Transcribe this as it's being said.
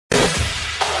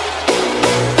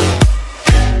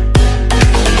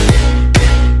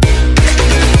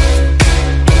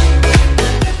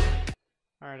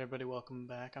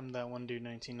back. I'm that one dude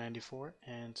 1994,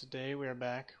 and today we are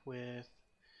back with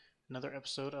another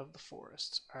episode of The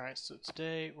Forest. Alright, so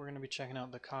today we're going to be checking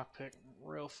out the cockpit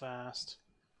real fast,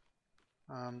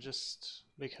 just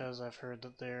because I've heard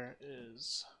that there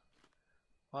is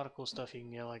a lot of cool stuff you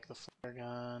can get, like the flare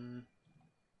gun,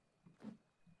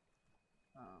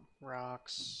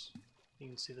 rocks. You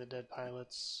can see the dead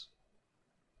pilots.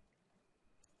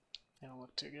 They don't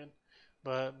look too good.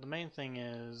 But the main thing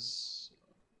is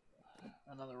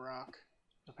another rock,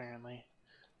 apparently.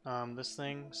 This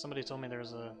thing, somebody told me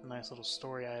there's a nice little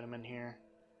story item in here.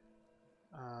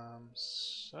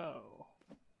 So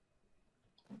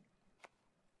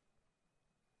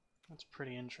that's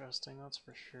pretty interesting, that's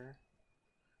for sure.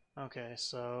 Okay,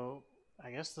 so I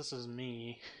guess this is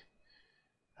me,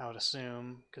 I would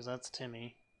assume, because that's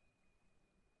Timmy.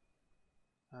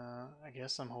 I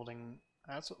guess I'm holding,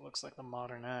 that's what looks like the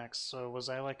modern axe. So was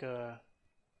I like a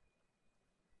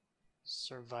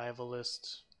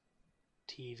survivalist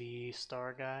TV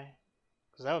star guy?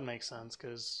 Because that would make sense,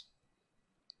 because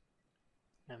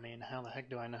I mean, how the heck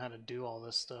do I know how to do all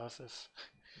this stuff if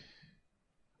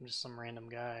I'm just some random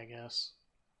guy, I guess.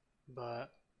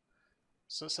 But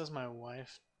so it says my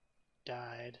wife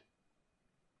died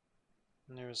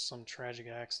and there was some tragic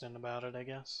accident about it, I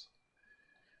guess.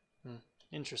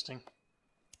 Interesting.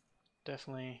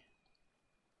 Definitely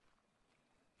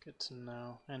good to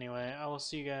know. Anyway, I will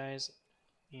see you guys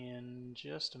in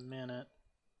just a minute.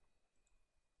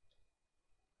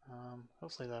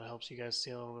 Hopefully that helps you guys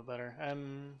see a little bit better.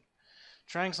 I'm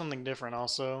trying something different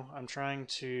also. I'm trying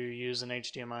to use an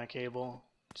HDMI cable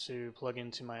to plug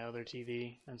into my other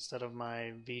TV instead of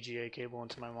my VGA cable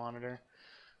into my monitor.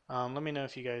 Let me know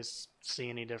if you guys see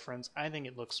any difference. I think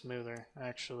it looks smoother,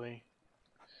 actually.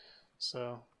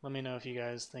 So let me know if you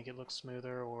guys think it looks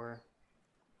smoother or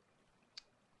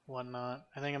whatnot.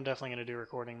 I think I'm definitely going to do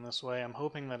recording this way. I'm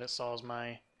hoping that it solves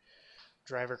my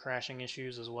driver crashing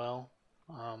issues as well.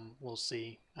 We'll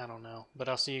see. I don't know. But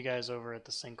I'll see you guys over at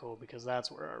the Sinkhole because that's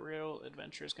where our real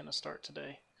adventure is going to start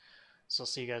today. So I'll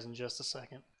see you guys in just a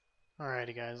second.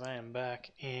 Alrighty guys, I am back,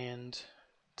 and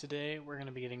today we're going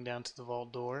to be getting down to the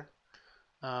vault door.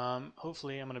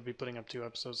 Hopefully I'm going to be putting up 2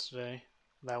 episodes today.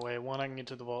 That way, one, I can get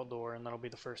to the vault door, and that'll be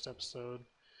the first episode.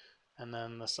 And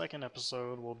then the second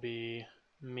episode will be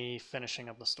me finishing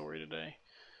up the story today.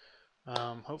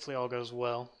 Hopefully all goes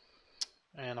well,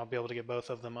 and I'll be able to get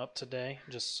both of them up today,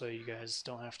 just so you guys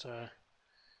don't have to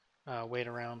wait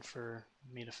around for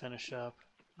me to finish up.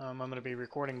 I'm going to be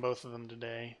recording both of them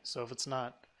today, so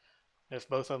if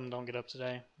both of them don't get up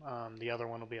today, the other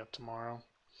one will be up tomorrow.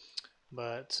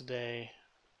 But today,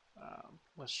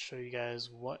 let's show you guys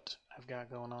what I've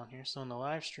got going on here. So in the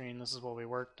live stream, this is what we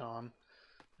worked on.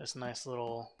 This nice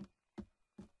little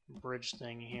bridge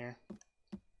thing here.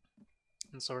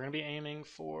 And so we're going to be aiming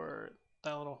for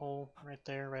that little hole right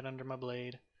there, right under my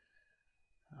blade.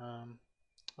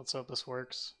 Let's hope this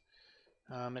works.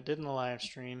 It did in the live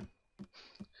stream.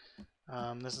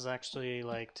 This is actually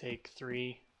like take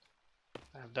 3.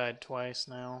 I've died twice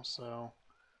now, so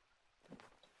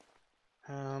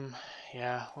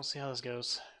yeah, we'll see how this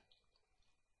goes.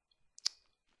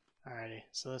 Alrighty,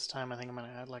 so this time I think I'm going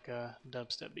to add like a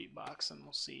dubstep beatbox, and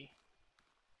we'll see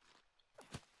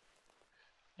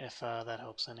if that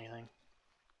helps anything.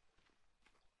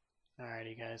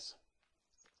 Alrighty guys,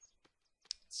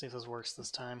 let's see if this works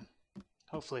this time.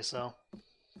 Hopefully so.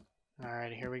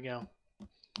 Alrighty, here we go.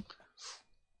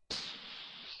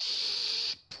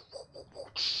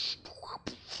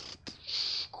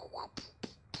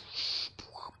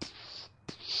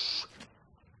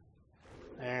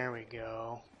 There we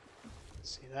go.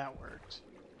 See, that worked.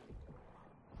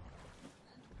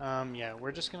 Yeah,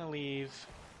 we're just gonna leave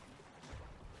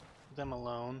them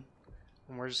alone,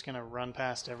 and we're just gonna run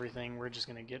past everything. We're just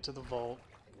gonna get to the vault,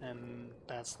 and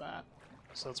that's that.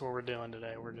 So that's what we're doing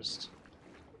today. We're just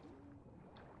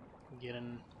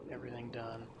getting everything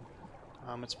done.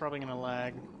 It's probably gonna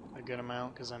lag a good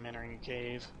amount because I'm entering a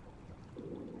cave.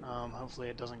 Hopefully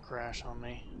it doesn't crash on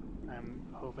me. I'm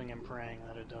hoping and praying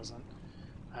that it doesn't.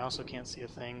 I also can't see a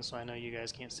thing, so I know you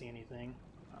guys can't see anything.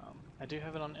 I do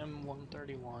have it on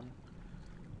M131,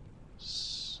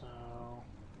 so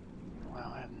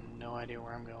wow, I have no idea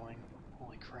where I'm going.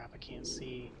 Holy crap, I can't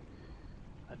see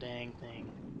a dang thing.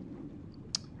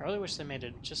 I really wish they made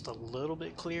it just a little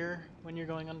bit clearer when you're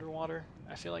going underwater.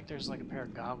 I feel like there's like a pair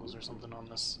of goggles or something on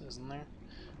this, isn't there?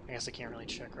 I guess I can't really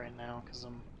check right now because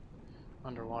I'm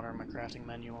underwater and my crafting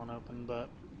menu won't open, but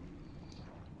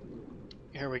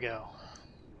here we go.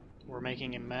 We're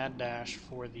making a mad dash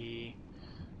for the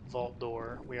vault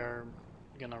door. We are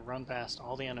gonna run past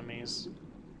all the enemies.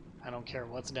 I don't care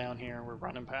what's down here, we're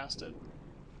running past it.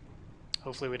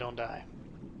 Hopefully we don't die.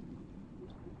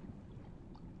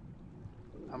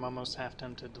 I'm almost half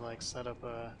tempted to like set up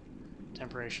a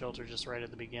temporary shelter just right at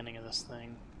the beginning of this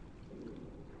thing.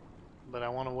 But I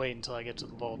want to wait until I get to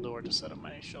the vault door to set up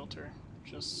my shelter,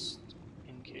 just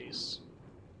in case.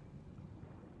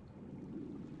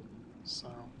 So,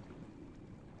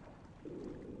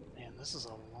 man, this is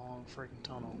a long freaking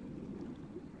tunnel.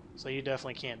 So you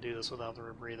definitely can't do this without the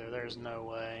rebreather. There's no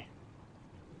way.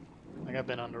 Like, I've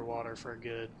been underwater for a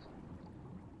good,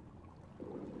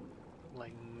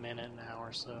 like, minute now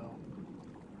or so.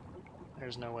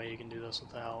 There's no way you can do this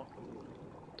without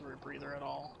the rebreather at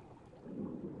all.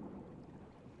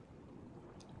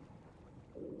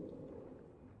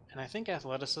 And I think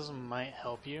athleticism might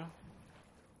help you.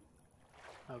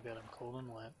 Oh good, I'm cold and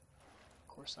wet. Of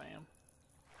course I am.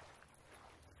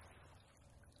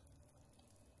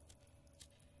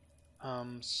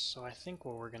 So I think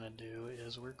what we're gonna do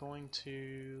is we're going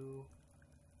to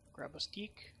grab a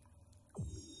stick.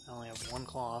 I only have one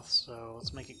cloth, so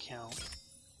let's make it count.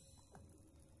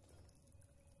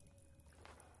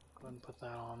 Go ahead and put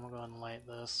that on. We'll go ahead and light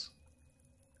this.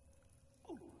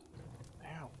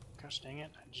 Ow, gosh dang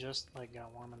it, I just like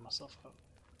got warming myself up.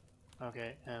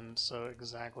 Okay, and so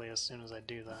exactly as soon as I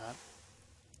do that.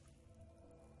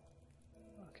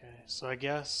 Okay, so I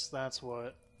guess that's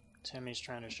what Timmy's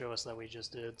trying to show us that we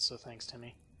just did, so thanks,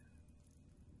 Timmy.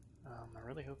 I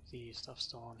really hope the stuff's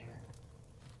still on here.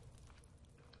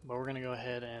 But we're gonna go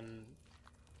ahead and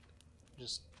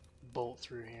just bolt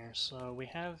through here. So we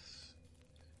have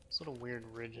these little weird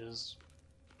ridges,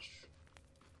 which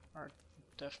are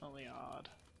definitely odd.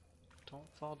 Don't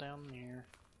fall down there.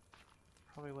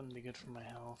 Probably wouldn't be good for my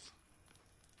health.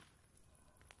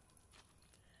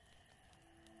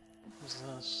 What's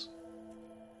this?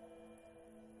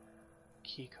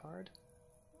 Key card?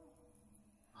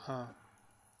 Huh.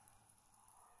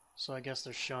 So I guess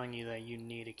they're showing you that you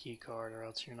need a key card or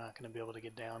else you're not going to be able to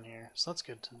get down here. So that's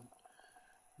good to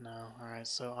know. Alright,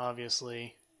 so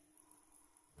obviously...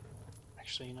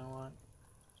 Actually, you know what?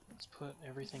 Let's put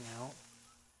everything out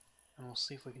and we'll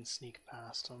see if we can sneak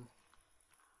past them.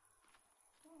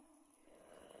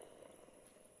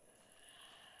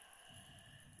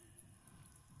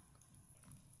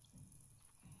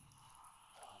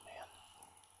 Oh man.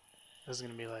 This is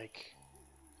going to be like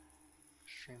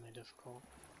extremely difficult.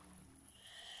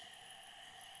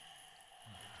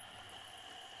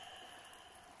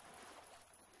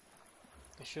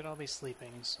 They should all be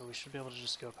sleeping, so we should be able to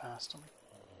just go past them.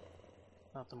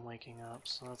 Not them waking up,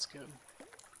 so that's good.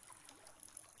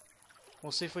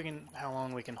 We'll see if we can, how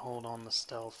long we can hold on the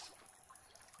stealth.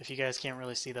 If you guys can't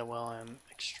really see that well, I'm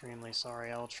extremely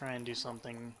sorry. I'll try and do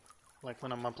something, like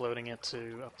when I'm uploading it,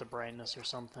 to up the brightness or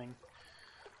something,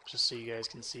 just so you guys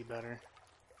can see better.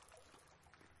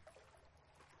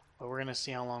 But we're gonna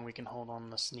see how long we can hold on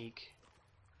the sneak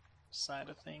side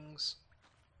of things.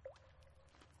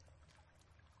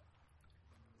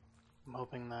 I'm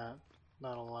hoping that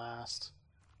that'll last.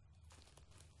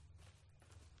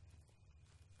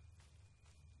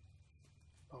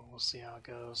 But we'll see how it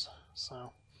goes.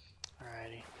 So,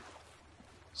 alrighty.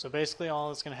 So basically all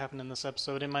that's going to happen in this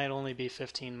episode, it might only be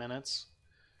 15 minutes.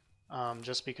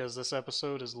 Just because this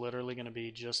episode is literally going to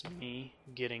be just me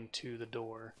getting to the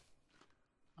door.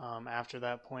 After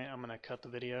that point, I'm going to cut the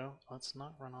video. Let's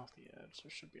not run off the edge.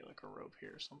 There should be like a rope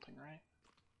here or something, right?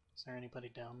 Is there anybody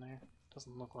down there?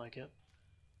 Doesn't look like it.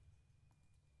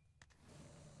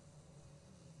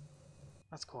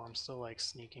 That's cool. I'm still like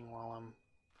sneaking while I'm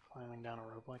climbing down a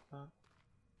rope like that.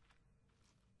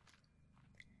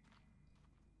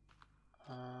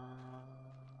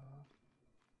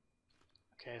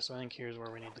 Okay, so I think here's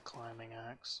where we need the climbing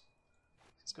axe.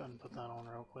 Let's go ahead and put that on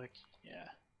real quick. Yeah.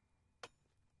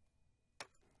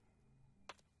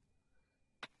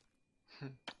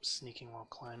 Sneaking while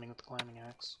climbing with the climbing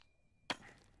axe.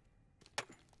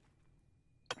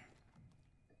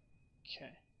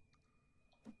 Okay.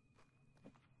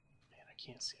 Man, I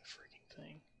can't see a freaking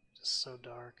thing. It's just so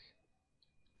dark.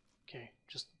 Okay,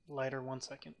 just lighter 1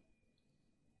 second.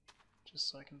 Just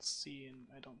so I can see and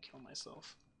I don't kill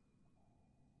myself.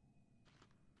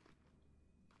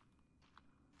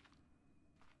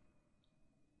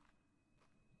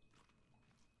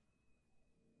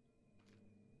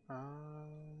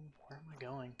 Where am I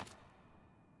going?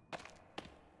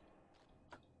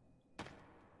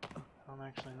 I don't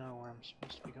actually know where I'm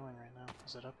supposed to be going right now.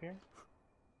 Is it up here?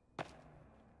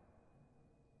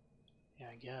 Yeah,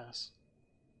 I guess.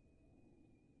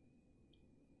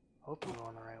 Hope I'm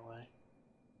going the right way.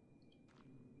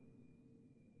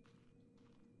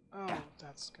 Oh,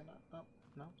 that's gonna... Oh,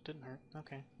 no, didn't hurt.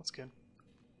 Okay, that's good.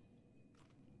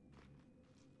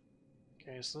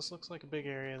 Okay, so this looks like a big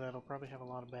area that'll probably have a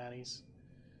lot of baddies.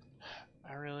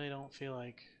 I really don't feel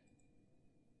like...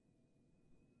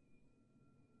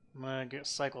 I'm gonna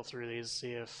cycle through these,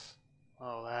 see if...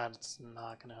 Oh, that's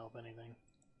not gonna help anything.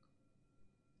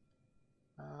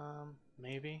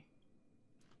 Maybe?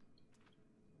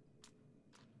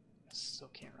 I still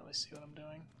can't really see what I'm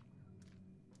doing.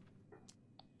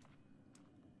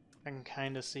 I can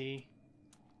kinda see,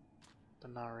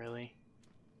 but not really.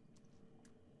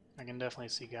 I can definitely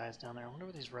see guys down there. I wonder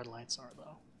what these red lights are,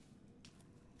 though.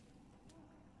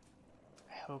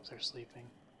 I hope they're sleeping.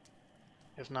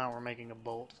 If not, we're making a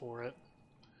bolt for it.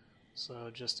 So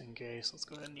just in case, let's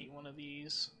go ahead and eat one of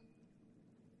these.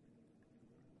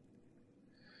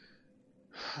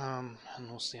 And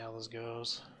we'll see how this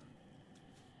goes.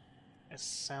 It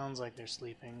sounds like they're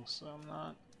sleeping, so I'm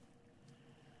not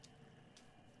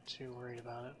too worried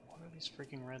about it. What are these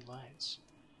freaking red lights?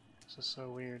 This is so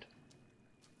weird.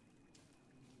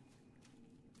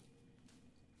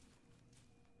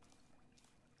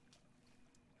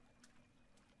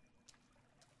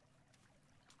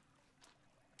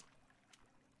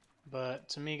 But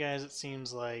to me, guys, it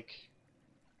seems like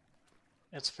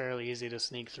it's fairly easy to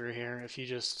sneak through here if you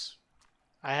just...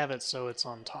 I have it so it's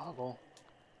on toggle.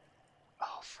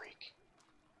 Oh, freak.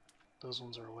 Those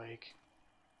ones are awake.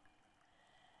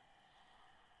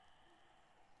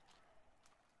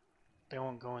 They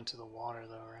won't go into the water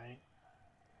though, right?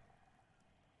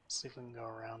 Let's see if we can go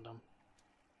around them.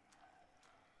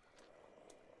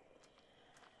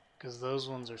 Because those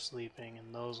ones are sleeping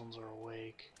and those ones are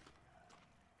awake.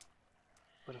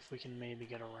 But if we can maybe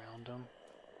get around them,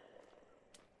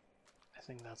 I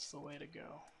think that's the way to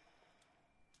go.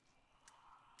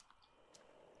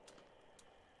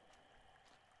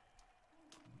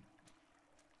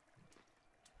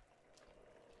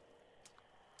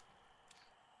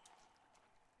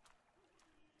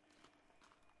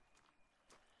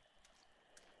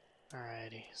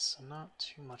 Alrighty, so not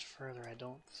too much further, I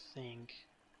don't think.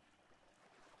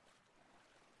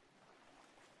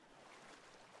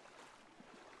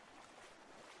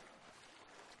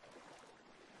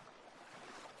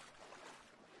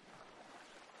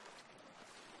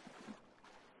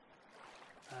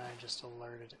 I just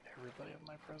alerted everybody of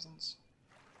my presence.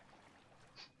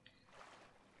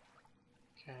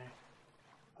 Okay.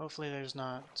 Hopefully there's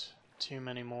not too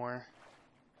many more.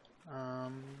 I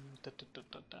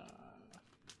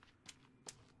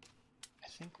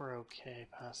think we're okay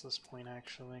past this point,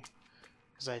 actually.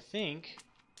 Because I think,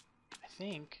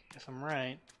 if I'm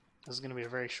right, this is going to be a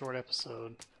very short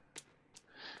episode.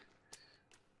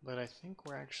 But I think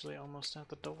we're actually almost at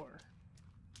the door.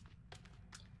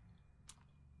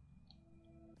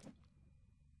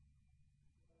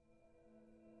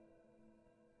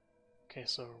 Okay,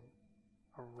 so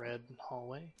a red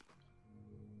hallway.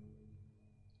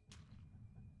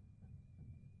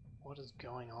 What is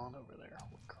going on over there?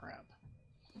 Holy crap.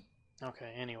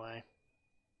 Okay, anyway.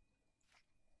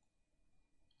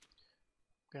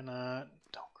 Don't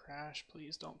crash,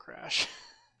 please don't crash.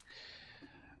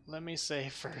 Let me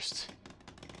save first.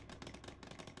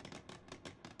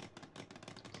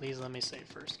 Please let me save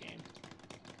first, game.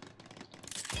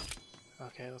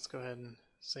 Okay, let's go ahead and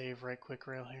save right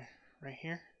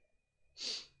here.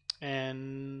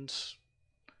 And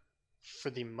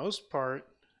for the most part,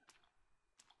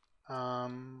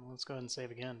 let's go ahead and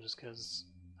save again, just because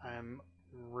I'm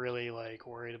really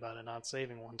worried about it not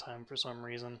saving one time for some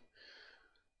reason.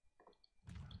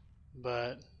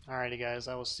 But alrighty guys,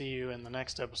 I will see you in the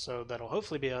next episode that'll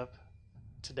hopefully be up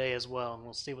today as well, and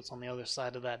we'll see what's on the other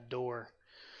side of that door.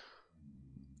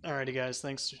 Alrighty guys,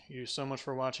 thanks you so much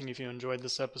for watching. If you enjoyed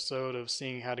this episode of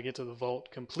seeing how to get to the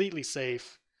vault completely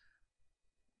safe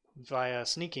via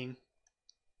sneaking,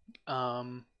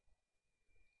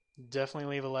 definitely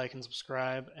leave a like and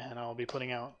subscribe, and I'll be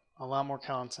putting out a lot more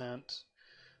content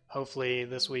hopefully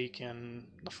this week and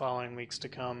the following weeks to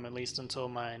come, at least until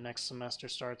my next semester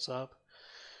starts up.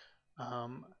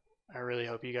 I really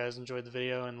hope you guys enjoyed the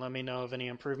video, and let me know of any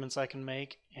improvements I can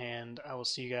make, and I will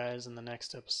see you guys in the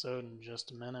next episode in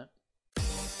just a minute.